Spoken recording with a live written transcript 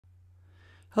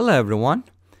Hello everyone.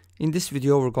 In this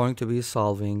video we're going to be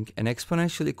solving an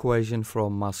exponential equation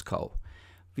from Moscow.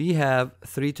 We have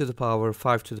 3 to the power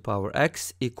 5 to the power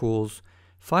x equals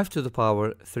 5 to the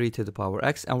power 3 to the power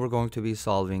x, and we're going to be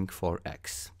solving for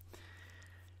x.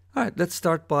 Alright, let's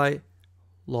start by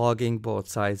logging both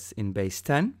sides in base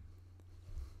 10.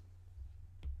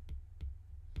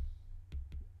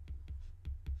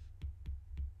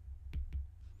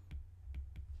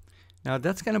 Now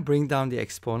that's going to bring down the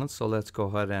exponents, so let's go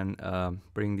ahead and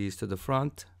bring these to the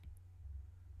front.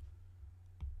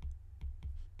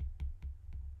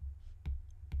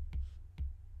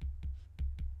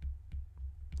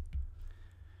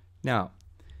 Now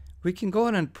we can go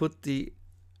ahead and put the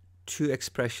two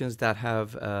expressions that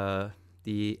have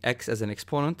the x as an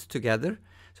exponent together.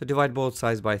 So divide both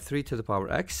sides by 3 to the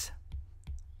power x,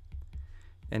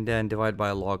 and then divide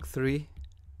by log 3.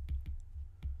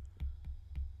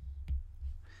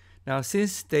 Now,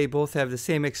 since they both have the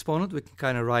same exponent, we can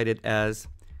kind of write it as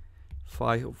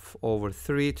 5 over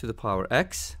 3 to the power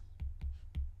x.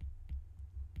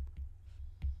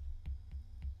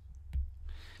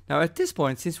 Now, at this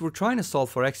point, since we're trying to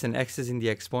solve for x and x is in the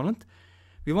exponent,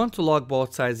 we want to log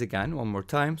both sides again one more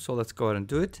time. So let's go ahead and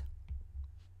do it.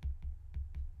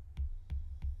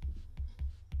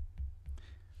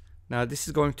 Now, this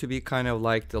is going to be kind of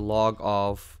like the log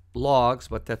of logs,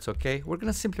 but that's okay. We're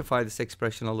going to simplify this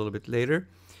expression a little bit later.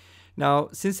 Now,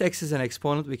 since x is an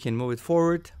exponent, we can move it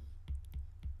forward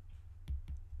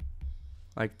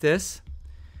like this.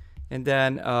 And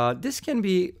then this can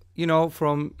be,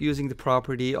 from using the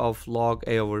property of log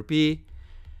a over b,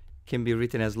 can be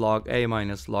written as log a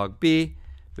minus log b.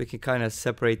 We can kind of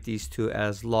separate these two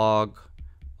as log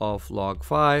of log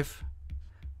 5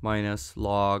 minus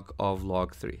log of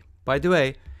log 3. By the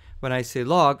way, when I say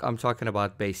log, I'm talking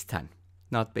about base 10,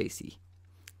 not base e.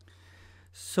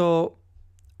 So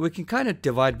we can kind of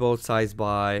divide both sides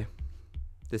by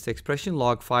this expression,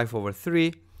 log 5 over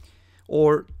 3,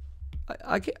 or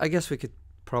I guess we could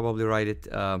probably write it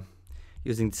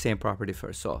using the same property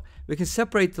first. So we can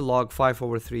separate the log 5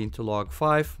 over 3 into log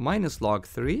 5 minus log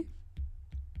 3,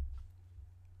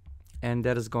 and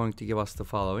that is going to give us the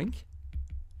following.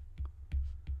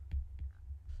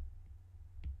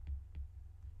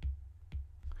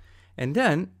 And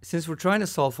then, since we're trying to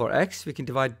solve for x, we can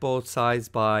divide both sides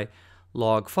by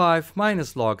log 5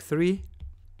 minus log 3.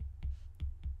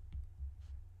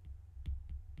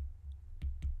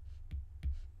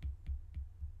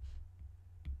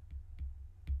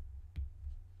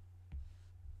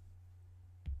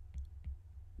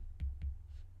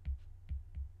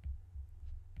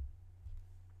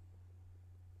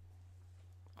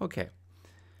 Okay.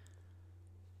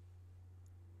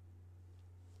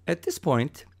 At this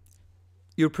point,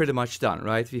 you're pretty much done,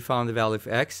 right? We found the value of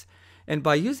x, and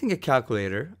by using a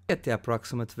calculator, get the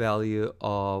approximate value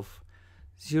of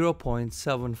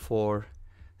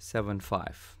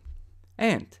 0.7475.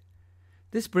 And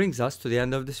this brings us to the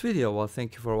end of this video. Well,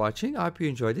 thank you for watching. I hope you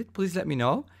enjoyed it. Please let me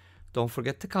know. Don't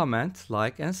forget to comment,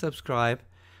 like, and subscribe.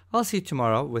 I'll see you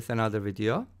tomorrow with another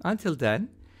video. Until then,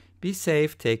 be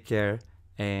safe, take care,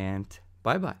 and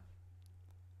bye-bye.